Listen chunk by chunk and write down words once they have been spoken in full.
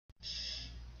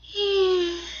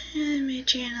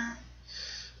channel.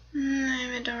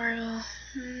 I'm adorable.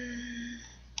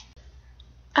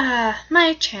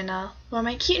 My channel, where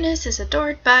my cuteness is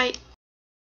adored by...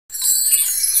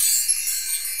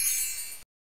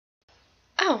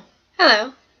 Oh,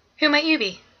 hello. Who might you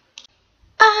be?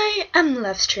 I am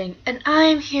Lovestring, and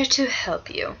I'm here to help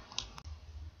you.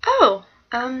 Oh,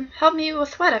 help me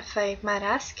with what, if I might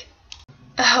ask?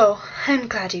 Oh, I'm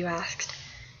glad you asked.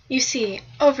 You see,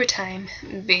 over time,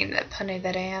 being the pony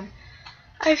that I am,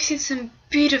 I've seen some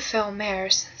beautiful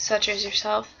mares, such as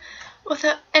yourself,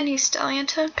 without any stallion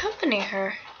to accompany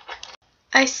her.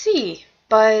 I see,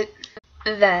 but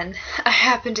then I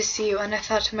happened to see you and I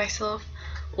thought to myself,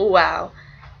 wow,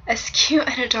 as cute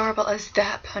and adorable as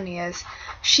that pony is,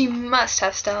 she must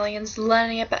have stallions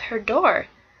lining up at her door.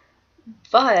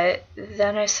 But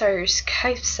then I saw your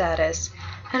Skype status,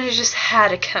 and I just had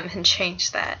to come and change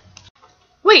that.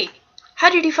 Wait, how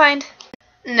did you find...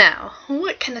 Now,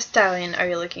 what kind of stallion are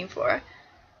you looking for?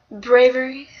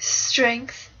 Bravery?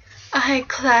 Strength? A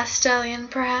high-class stallion,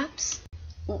 perhaps?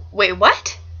 Wait,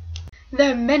 what?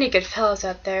 There are many good fellows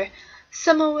out there,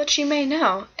 some of which you may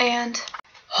know, and...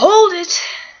 Hold it!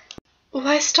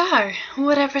 Why, Star,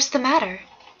 whatever's the matter?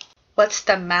 What's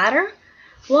the matter?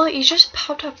 Well, you just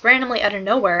popped up randomly out of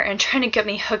nowhere and trying to get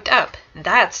me hooked up.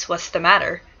 That's what's the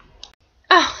matter.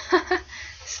 Oh,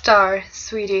 Star,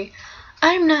 sweetie,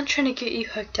 I'm not trying to get you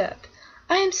hooked up.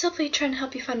 I am simply trying to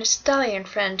help you find a stallion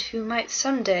friend who might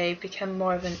someday become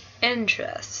more of an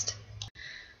interest.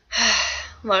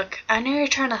 Look, I know you're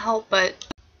trying to help, but...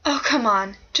 Oh, come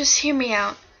on, just hear me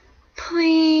out.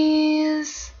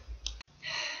 Please?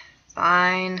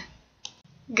 Fine.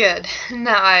 Good.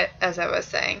 Now, as I was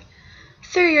saying,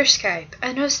 through your Skype,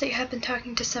 I noticed that you have been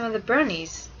talking to some of the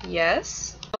bronies,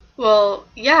 yes? Well,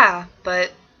 yeah,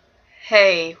 but...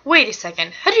 Hey, wait a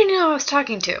second. How do you know I was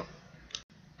talking to?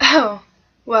 Oh,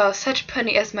 well, such a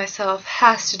pony as myself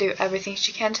has to do everything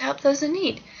she can to help those in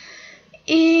need,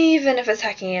 even if it's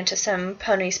hacking into some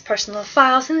pony's personal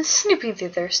files and snooping through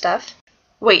their stuff.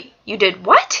 Wait, you did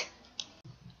what?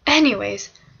 Anyways,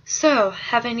 so,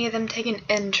 have any of them taken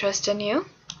interest in you?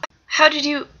 How did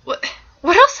you...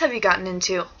 What else have you gotten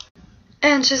into?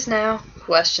 Answers now,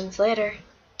 questions later.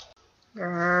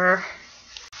 Grrr.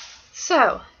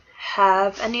 So,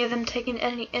 have any of them taken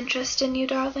any interest in you,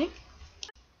 darling?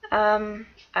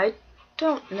 I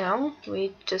don't know.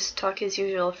 We just talk as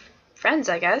usual friends,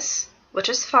 I guess. Which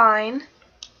is fine.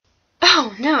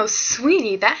 Oh, no,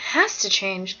 sweetie, that has to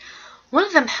change. One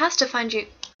of them has to find you...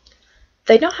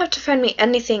 They don't have to find me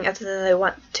anything other than they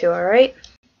want to, alright?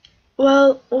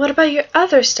 Well, what about your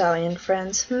other stallion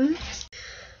friends,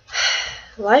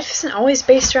 Life isn't always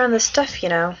based around this stuff, you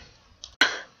know.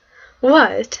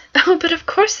 What? Oh, but of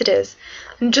course it is.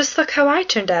 Just look how I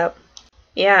turned out.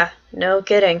 Yeah, no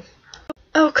kidding.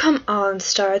 Oh, come on,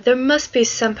 Star. There must be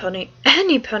some pony,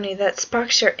 any pony that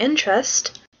sparks your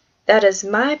interest. That is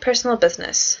my personal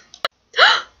business.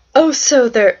 Oh, so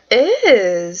there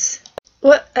is.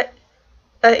 What?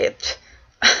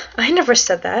 I never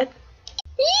said that.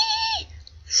 Yee!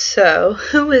 So,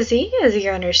 who is he? Is he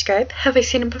on your Skype? Have I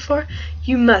seen him before?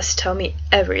 You must tell me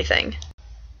everything.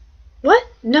 What?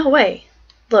 No way.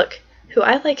 Look, who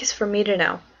I like is for me to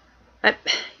know. I'm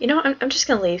just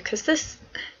gonna leave, because this...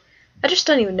 I just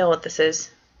don't even know what this is.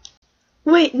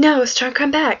 Wait, no, Star,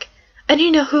 come back. I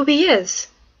need to know who he is.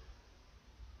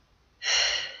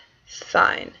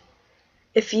 Fine.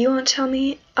 If you won't tell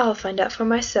me, I'll find out for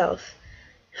myself.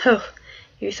 Oh,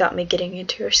 you thought me getting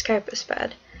into your Skype was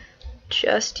bad.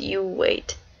 Just you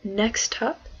wait. Next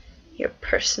up, your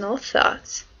personal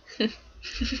thoughts.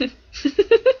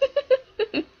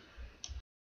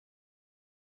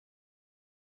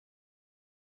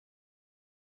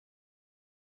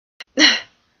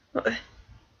 What?